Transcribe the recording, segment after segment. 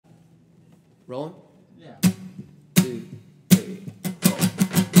Rolling? Yeah. 2, 3, 4.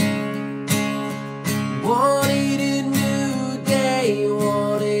 Wanted a new day,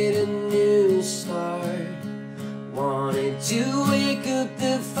 wanted a new start. Wanted to wake up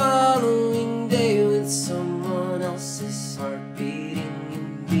the following day with someone else's heart beating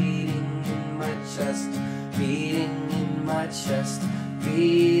and beating in my chest, beating in my chest,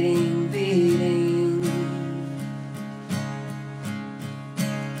 beating, beating.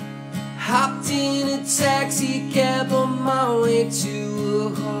 Hopped in a taxi cab on my way to a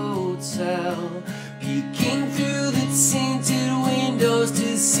hotel, peeking through the tinted windows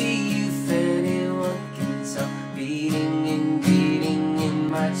to see if anyone can tell. Beating and beating in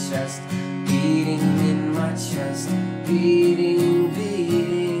my chest, beating in my chest, beating,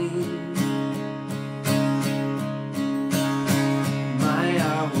 beating. My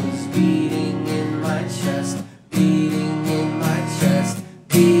heart was beating in my chest, beating in my chest,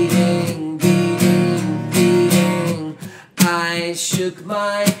 beating, beating, beating. I shook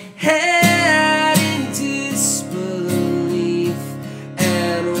my head in disbelief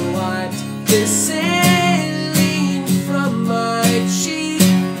and wiped the saline from my cheek,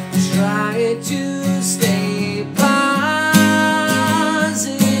 tried to stay positive,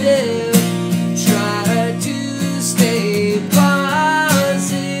 tried to stay positive,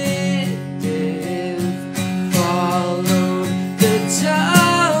 followed the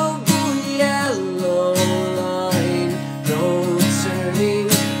double yellow line, no turning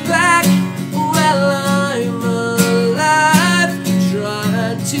back. Well, I'm alive,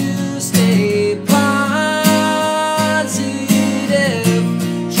 tried to stay positive,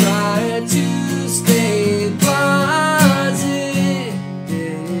 tried to stay positive.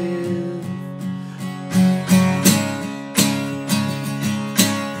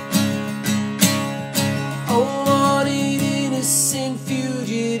 Oh, wanted innocent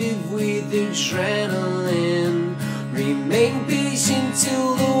fugitive with adrenaline. Remain patient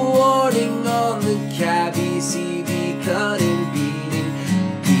till the warning on the cabbie's EV cutting, beating,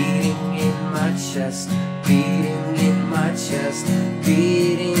 beating in my chest, beating in my chest,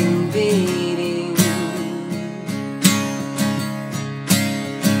 beating, beating.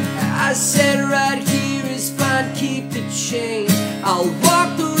 I said right here is fine, keep the change, I'll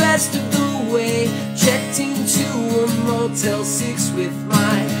walk the rest of the way. Checked into a Motel 6 with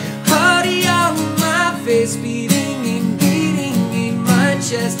my hoodie on my face, beating and beating in my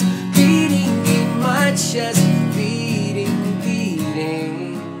chest, beating in my chest, beating,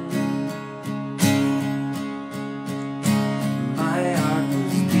 beating. My heart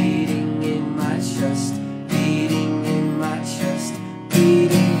was beating in my chest, beating in my chest,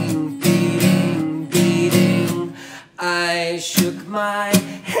 beating, beating, beating. I shook my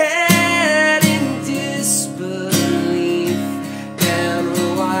head in disbelief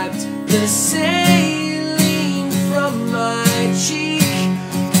and wiped the sand